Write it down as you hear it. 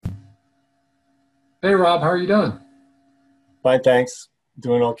Hey Rob, how are you doing? Fine, thanks.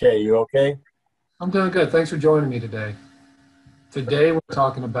 Doing okay. You okay? I'm doing good. Thanks for joining me today. Today we're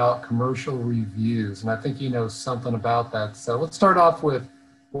talking about commercial reviews, and I think you know something about that. So let's start off with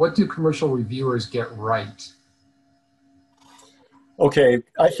what do commercial reviewers get right? Okay,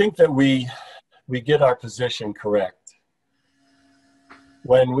 I think that we get our position correct.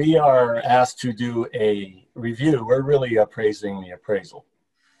 When we are asked to do a review, we're really appraising the appraisal,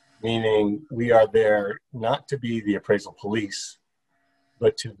 meaning we are there not to be the appraisal police,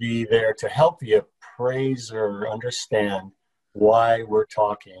 but to be there to help the appraiser understand why we're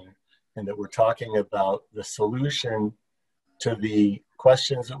talking and that we're talking about the solution to the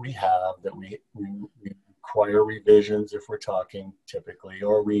questions that we have that we require revisions if we're talking typically,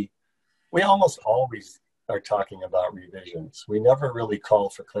 or we almost always are talking about revisions. We never really call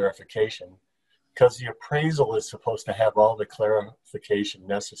for clarification because the appraisal is supposed to have all the clarification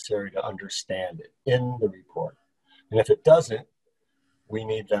necessary to understand it in the report. And if it doesn't, we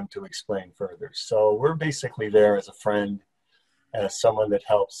need them to explain further. So we're basically there as a friend, as someone that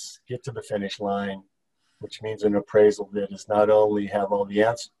helps get to the finish line, which means an appraisal that is not only have all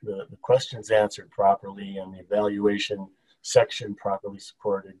the questions answered properly and the evaluation section properly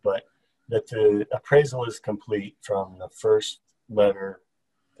supported, but that the appraisal is complete from the first letter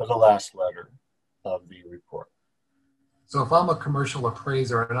to the last letter of the report. So if I'm a commercial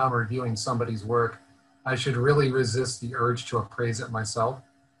appraiser and I'm reviewing somebody's work, I should really resist the urge to appraise it myself.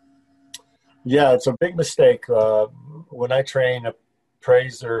 Yeah, it's a big mistake. When I train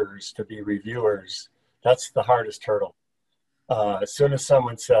appraisers to be reviewers, that's the hardest hurdle. As soon as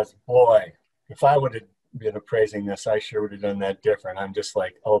someone says, boy, if I would have been appraising this, I sure would have done that different. I'm just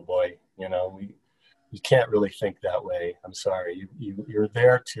like, oh boy, you can't really think that way. I'm sorry. You're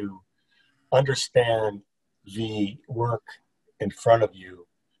there to understand the work in front of you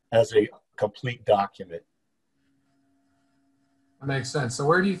as a complete document. That makes sense. So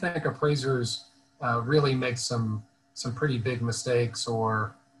where do you think appraisers really make some pretty big mistakes,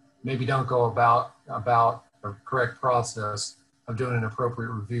 or maybe don't go about a correct process of doing an appropriate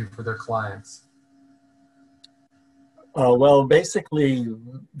review for their clients? Well, basically,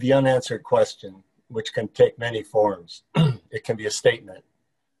 the unanswered question, which can take many forms, it can be a statement.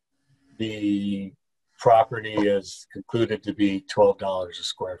 The property is concluded to be $12 a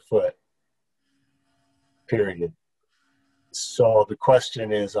square foot, period. So the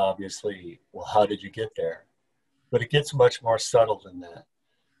question is obviously, well, how did you get there? But it gets much more subtle than that.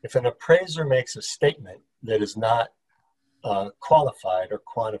 If an appraiser makes a statement that is not qualified or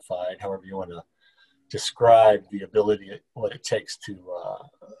quantified, however you want to describe the ability, what it takes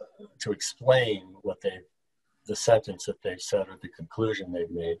to explain the sentence that they've said or the conclusion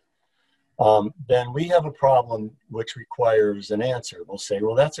they've made, then we have a problem which requires an answer. We'll say,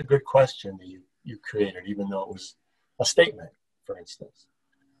 well, that's a good question that you created, even though it was a statement, for instance.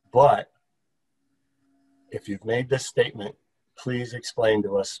 But if you've made this statement, please explain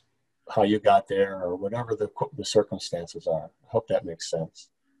to us how you got there or whatever the circumstances are. I hope that makes sense.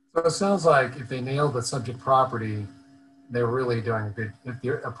 So it sounds like if they nail the subject property, they're really doing a good. If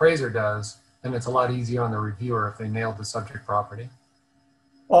the appraiser does, then it's a lot easier on the reviewer if they nailed the subject property.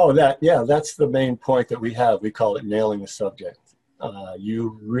 Oh, yeah, that's the main point that we have. We call it nailing the subject.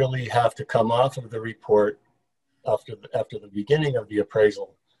 You really have to come off of the report after the beginning of the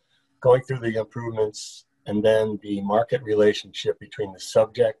appraisal, going through the improvements and then the market relationship between the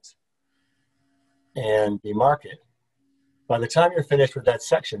subject and the market. By the time you're finished with that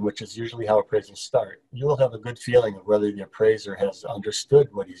section, which is usually how appraisals start, you will have a good feeling of whether the appraiser has understood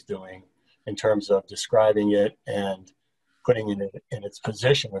what he's doing in terms of describing it and putting it in its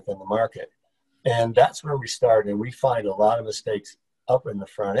position within the market. And that's where we start. And we find a lot of mistakes up in the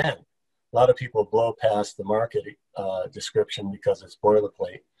front end. A lot of people blow past the market description because it's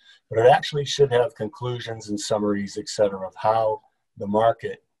boilerplate, but it actually should have conclusions and summaries, et cetera, of how the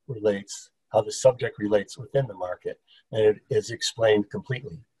market relates, how the subject relates within the market. And it is explained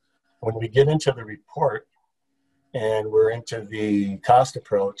completely. When we get into the report and we're into the cost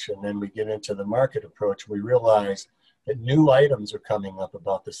approach and then we get into the market approach, we realize that new items are coming up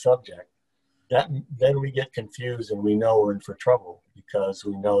about the subject. Then we get confused and we know we're in for trouble because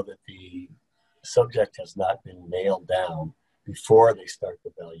we know that the subject has not been nailed down before they start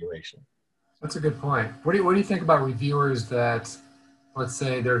the valuation. That's a good point. What do you think about reviewers that, let's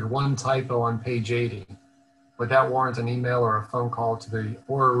say, there's one typo on page 80? Would that warrant an email or a phone call to the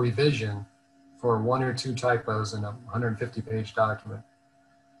or a revision for one or two typos in a 150-page document?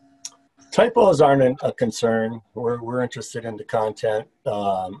 Typos aren't a concern. We're interested in the content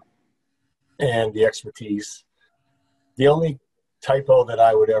and the expertise. The only typo that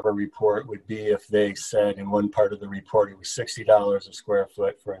I would ever report would be if they said in one part of the report it was $60 a square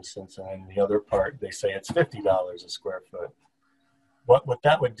foot, for instance, and in the other part they say it's $50 a square foot. What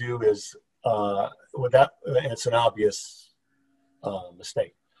that would do is, it's an obvious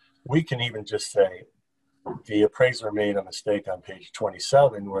mistake. We can even just say the appraiser made a mistake on page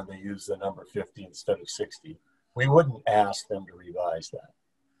 27 where they used the number 50 instead of 60. We wouldn't ask them to revise that.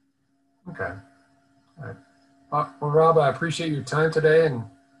 Okay. All right. Well, Rob, I appreciate your time today and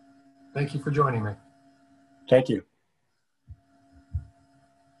thank you for joining me. Thank you.